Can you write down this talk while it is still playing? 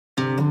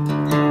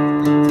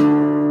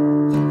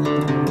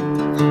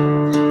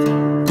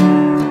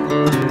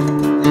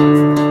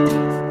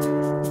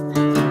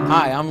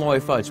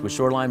Lauch with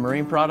Shoreline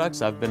Marine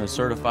Products. I've been a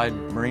certified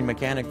marine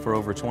mechanic for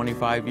over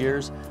 25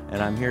 years,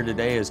 and I'm here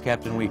today as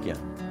Captain Weekend.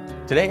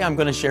 Today I'm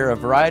going to share a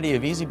variety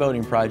of easy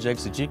boating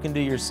projects that you can do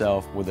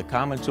yourself with the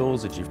common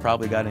tools that you've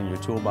probably got in your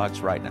toolbox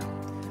right now.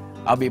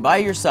 I'll be by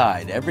your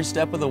side every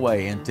step of the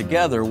way, and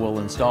together we'll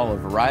install a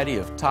variety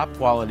of top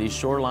quality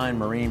Shoreline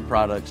Marine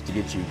products to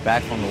get you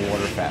back on the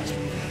water faster.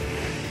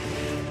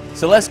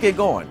 So let's get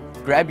going.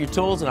 Grab your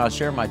tools and I'll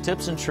share my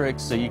tips and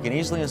tricks so you can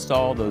easily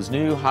install those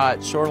new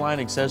hot Shoreline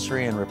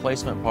accessory and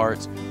replacement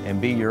parts and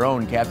be your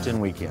own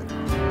Captain Weekend.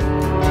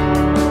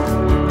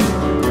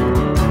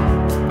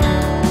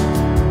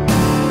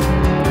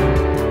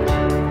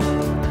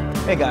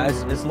 Hey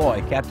guys, it's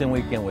Lloyd, Captain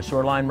Weekend with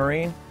Shoreline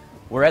Marine.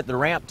 We're at the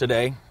ramp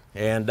today,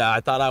 and I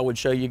thought I would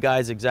show you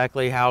guys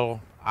exactly how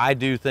I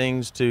do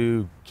things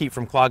to keep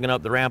from clogging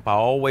up the ramp. I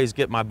always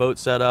get my boat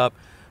set up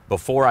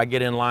before I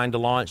get in line to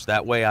launch.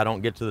 That way I don't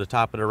get to the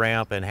top of the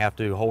ramp and have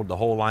to hold the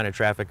whole line of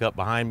traffic up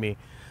behind me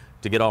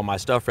to get all my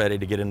stuff ready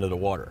to get into the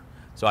water.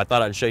 So I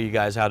thought I'd show you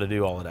guys how to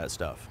do all of that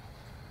stuff.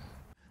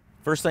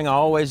 First thing I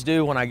always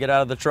do when I get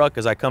out of the truck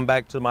is I come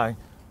back to my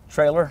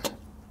trailer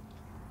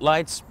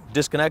lights,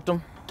 disconnect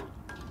them.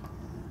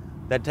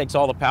 That takes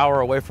all the power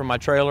away from my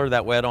trailer.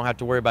 That way I don't have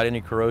to worry about any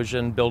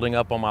corrosion building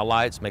up on my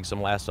lights, makes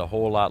them last a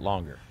whole lot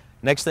longer.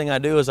 Next thing I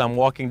do is I'm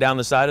walking down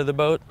the side of the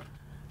boat,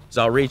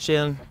 so I'll reach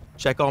in,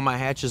 check all my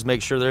hatches, make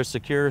sure they're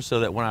secure so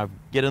that when I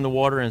get in the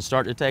water and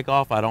start to take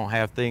off, I don't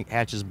have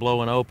hatches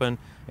blowing open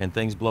and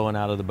things blowing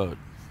out of the boat.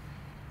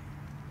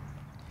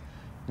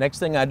 Next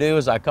thing I do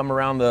is I come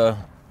around the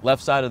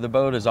left side of the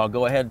boat is I'll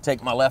go ahead and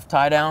take my left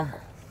tie down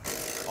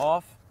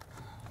off,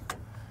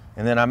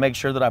 and then I make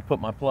sure that I put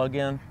my plug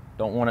in.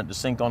 Don't want it to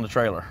sink on the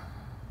trailer.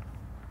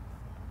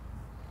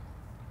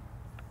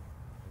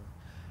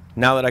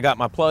 Now that I got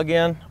my plug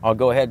in, I'll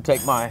go ahead and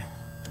take my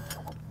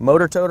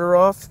motor toter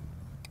off.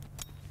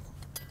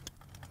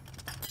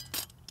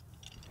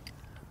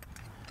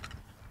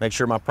 Make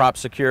sure my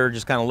prop's secure,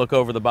 just kind of look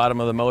over the bottom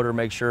of the motor,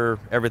 make sure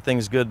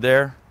everything's good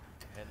there.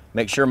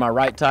 Make sure my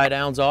right tie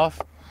down's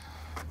off.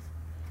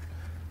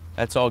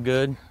 That's all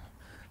good.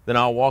 Then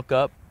I'll walk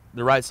up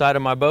the right side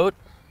of my boat.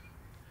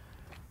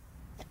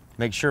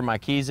 Make sure my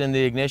key's in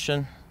the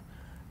ignition.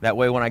 That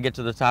way when I get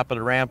to the top of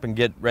the ramp and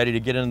get ready to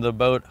get into the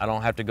boat, I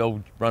don't have to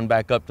go run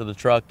back up to the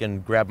truck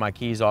and grab my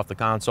keys off the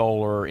console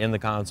or in the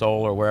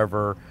console or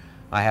wherever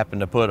I happen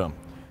to put them.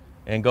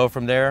 And go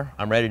from there.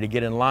 I'm ready to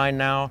get in line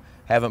now.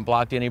 Haven't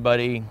blocked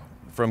anybody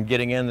from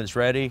getting in that's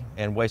ready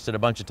and wasted a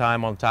bunch of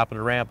time on the top of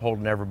the ramp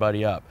holding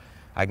everybody up.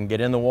 I can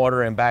get in the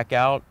water and back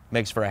out.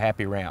 Makes for a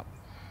happy ramp.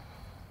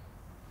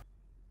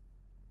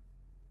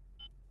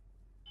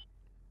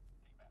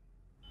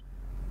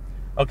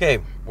 Okay,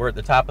 we're at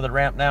the top of the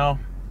ramp now.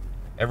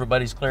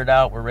 Everybody's cleared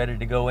out. We're ready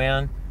to go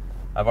in.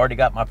 I've already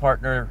got my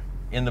partner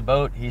in the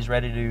boat. He's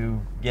ready to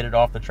get it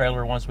off the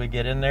trailer once we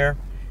get in there.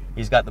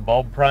 He's got the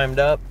bulb primed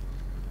up.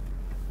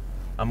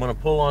 I'm going to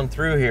pull on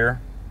through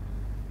here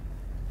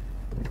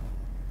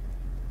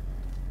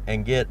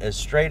and get as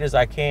straight as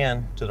I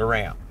can to the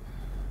ramp.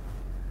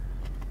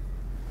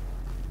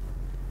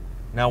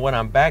 Now when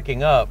I'm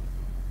backing up,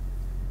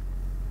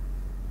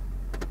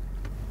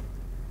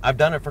 I've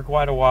done it for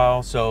quite a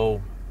while,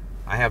 so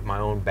I have my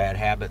own bad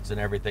habits and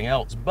everything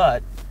else,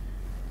 but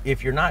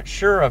if you're not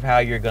sure of how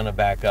you're going to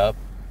back up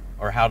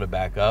or how to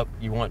back up,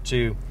 you want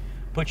to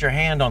put your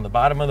hand on the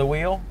bottom of the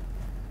wheel,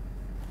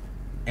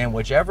 and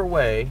whichever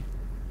way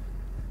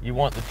you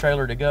want the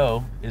trailer to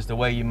go is the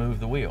way you move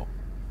the wheel.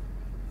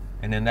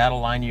 And then that'll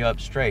line you up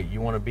straight.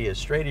 You want to be as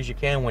straight as you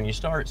can when you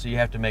start, so you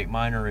have to make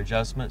minor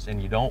adjustments,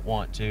 and you don't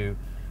want to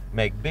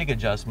make big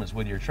adjustments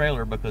with your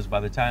trailer, because by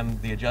the time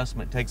the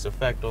adjustment takes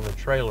effect on the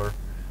trailer,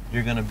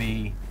 you're going to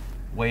be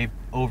way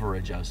over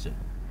adjusted.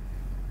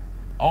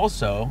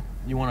 Also,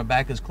 you want to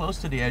back as close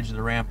to the edge of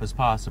the ramp as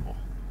possible.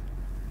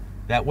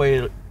 That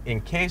way, in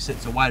case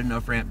it's a wide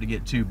enough ramp to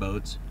get two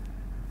boats,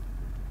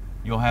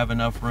 you'll have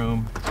enough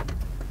room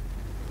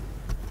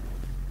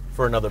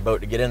for another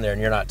boat to get in there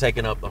and you're not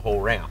taking up the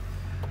whole ramp.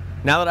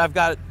 Now that I've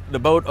got the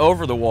boat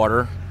over the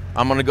water,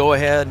 I'm going to go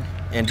ahead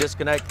and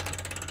disconnect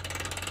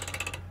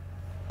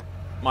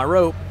my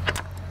rope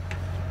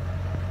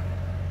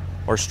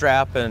or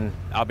strap, and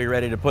I'll be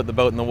ready to put the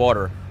boat in the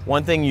water.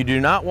 One thing you do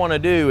not want to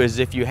do is,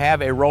 if you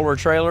have a roller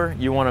trailer,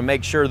 you want to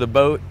make sure the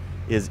boat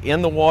is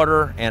in the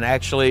water and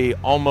actually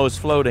almost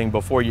floating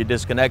before you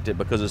disconnect it,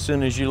 because as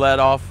soon as you let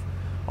off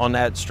on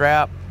that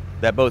strap,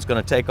 that boat's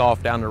going to take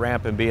off down the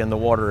ramp and be in the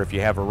water if you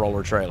have a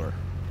roller trailer.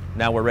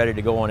 Now we're ready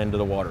to go on into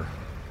the water.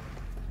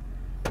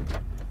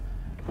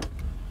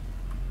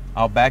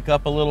 I'll back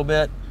up a little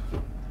bit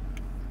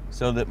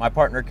so that my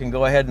partner can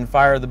go ahead and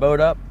fire the boat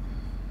up.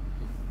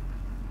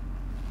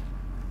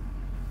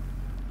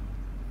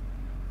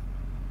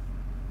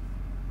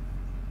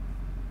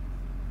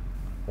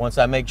 Once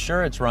I make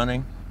sure it's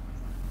running,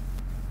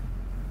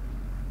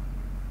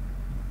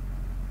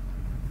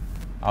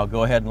 I'll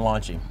go ahead and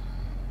launch him.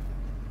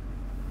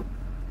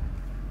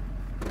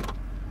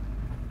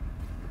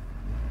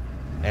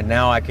 And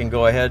now I can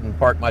go ahead and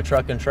park my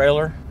truck and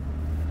trailer,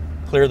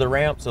 clear the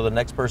ramp so the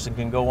next person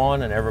can go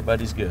on and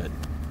everybody's good.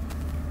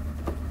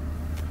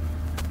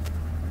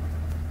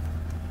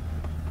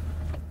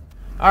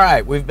 All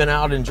right, we've been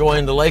out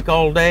enjoying the lake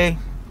all day,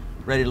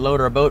 ready to load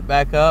our boat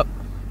back up.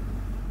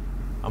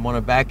 I'm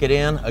gonna back it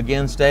in,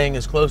 again staying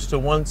as close to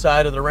one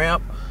side of the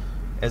ramp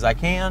as I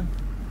can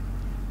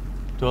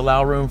to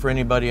allow room for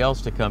anybody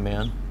else to come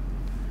in. And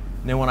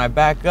then when I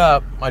back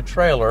up my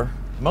trailer,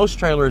 most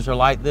trailers are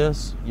like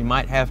this. You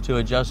might have to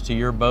adjust to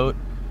your boat,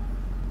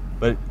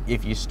 but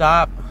if you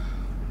stop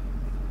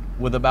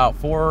with about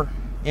 4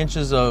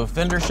 inches of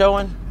fender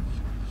showing,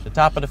 the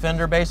top of the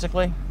fender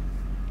basically,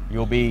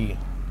 you'll be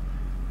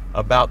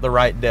about the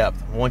right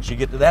depth. Once you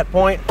get to that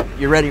point,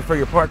 you're ready for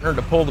your partner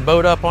to pull the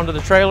boat up onto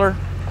the trailer.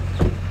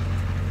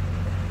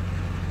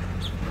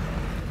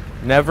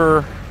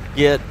 Never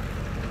get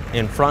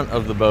in front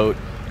of the boat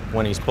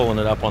when he's pulling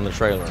it up on the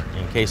trailer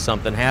in case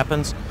something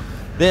happens.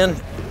 Then,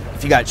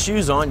 if you got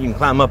shoes on, you can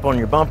climb up on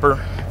your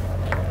bumper,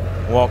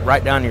 walk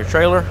right down to your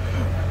trailer.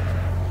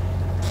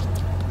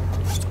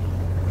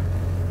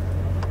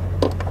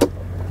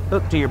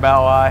 Hook to your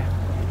bow eye.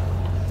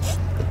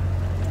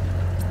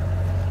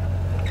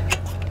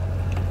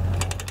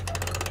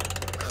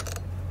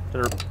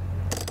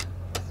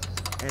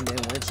 And then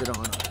winch it on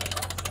up.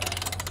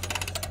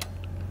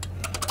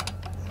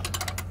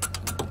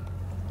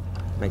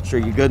 Make sure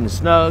you're good and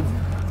snug,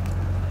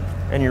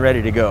 and you're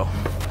ready to go.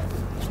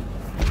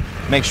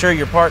 Make sure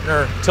your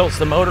partner tilts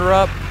the motor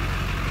up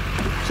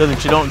so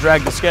that you don't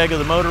drag the skeg of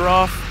the motor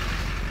off.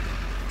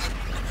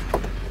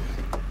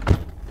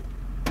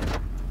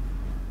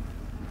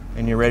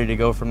 And you're ready to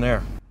go from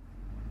there.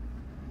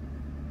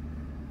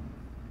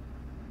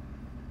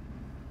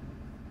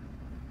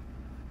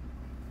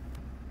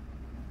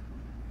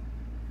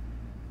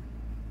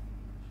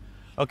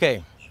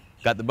 Okay,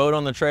 got the boat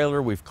on the trailer,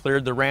 we've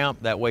cleared the ramp,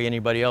 that way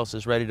anybody else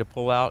is ready to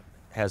pull out,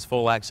 has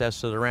full access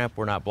to the ramp,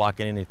 we're not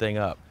blocking anything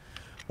up.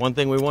 One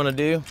thing we want to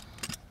do,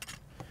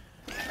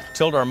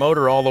 tilt our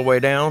motor all the way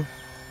down.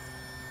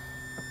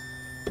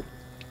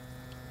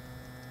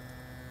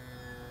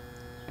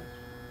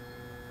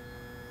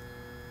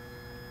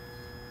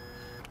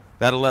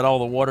 That'll let all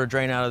the water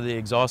drain out of the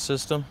exhaust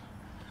system.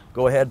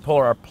 Go ahead and pull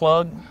our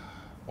plug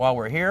while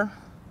we're here.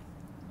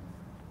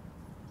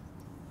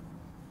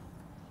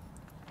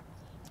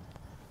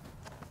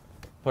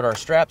 Put our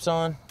straps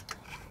on.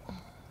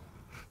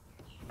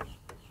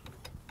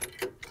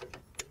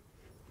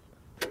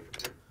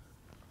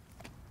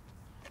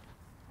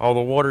 All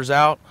the water's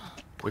out.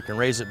 We can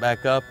raise it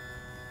back up.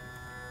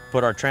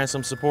 Put our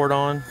transom support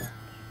on.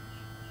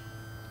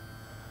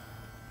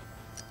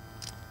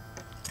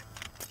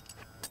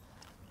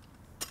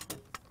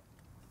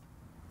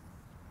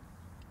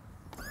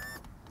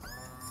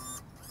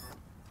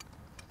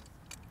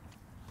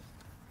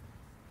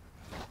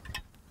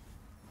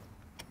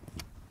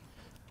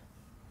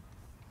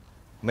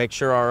 Make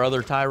sure our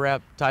other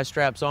tie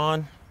strap's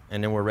on,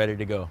 and then we're ready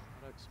to go.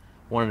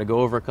 Wanted to go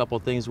over a couple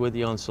of things with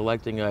you on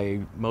selecting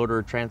a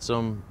motor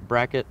transom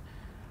bracket.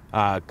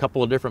 A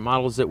couple of different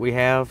models that we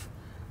have.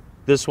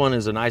 This one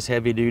is a nice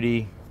heavy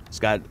duty. It's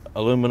got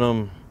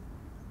aluminum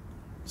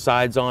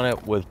sides on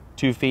it with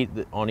 2 feet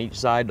on each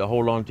side to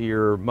hold onto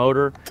your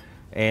motor.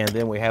 And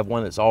then we have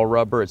one that's all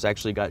rubber. It's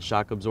actually got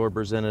shock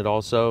absorbers in it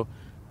also,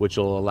 which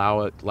will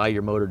allow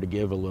your motor to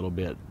give a little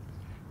bit.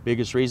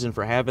 Biggest reason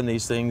for having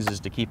these things is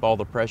to keep all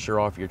the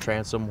pressure off your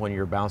transom when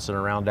you're bouncing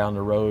around down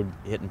the road,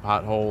 hitting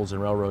potholes and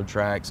railroad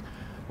tracks.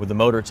 With the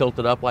motor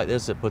tilted up like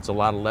this, it puts a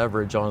lot of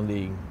leverage on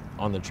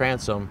the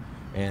transom,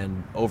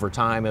 and over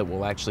time it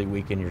will actually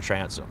weaken your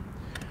transom.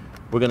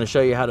 We're going to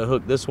show you how to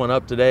hook this one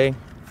up today.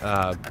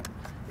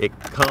 It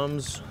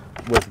comes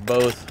with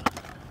both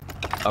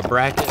a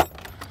bracket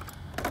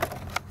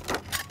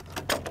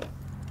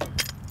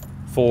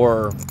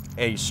for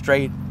a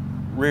straight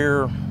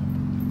rear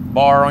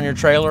bar on your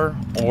trailer,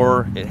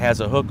 or it has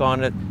a hook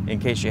on it in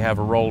case you have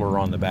a roller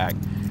on the back.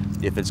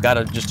 If it's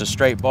got just a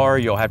straight bar,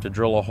 you'll have to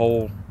drill a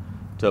hole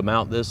to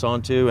mount this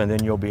onto, and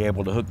then you'll be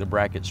able to hook the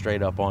bracket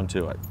straight up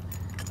onto it.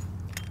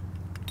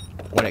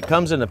 When it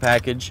comes in the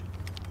package,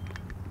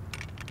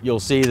 you'll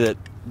see that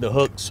the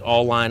hooks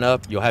all line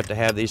up. You'll have to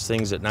have these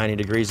things at 90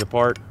 degrees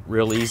apart,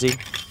 real easy.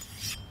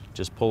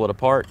 Just pull it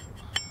apart,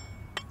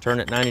 turn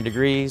it 90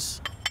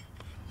 degrees,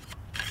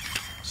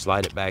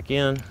 slide it back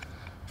in,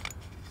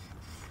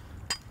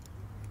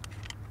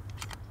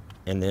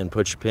 and then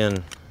put your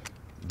pin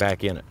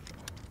back in it.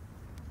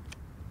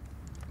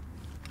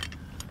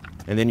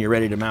 And then you're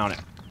ready to mount it.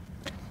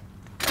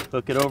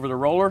 Hook it over the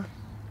roller,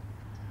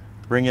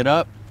 bring it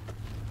up,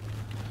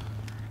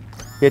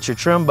 hit your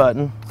trim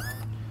button,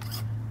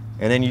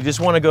 and then you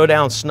just want to go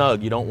down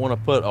snug. You don't want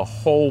to put a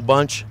whole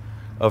bunch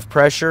of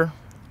pressure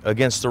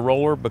against the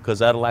roller, because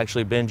that'll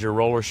actually bend your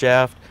roller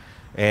shaft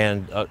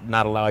and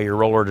not allow your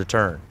roller to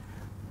turn.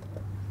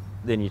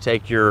 Then you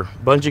take your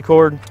bungee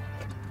cord,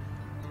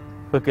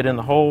 hook it in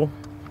the hole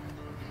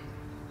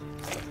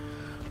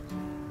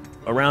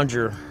around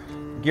your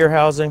gear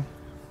housing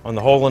on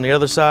the hole on the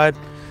other side.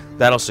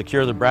 That'll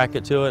secure the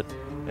bracket to it,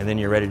 and then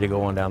you're ready to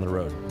go on down the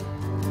road.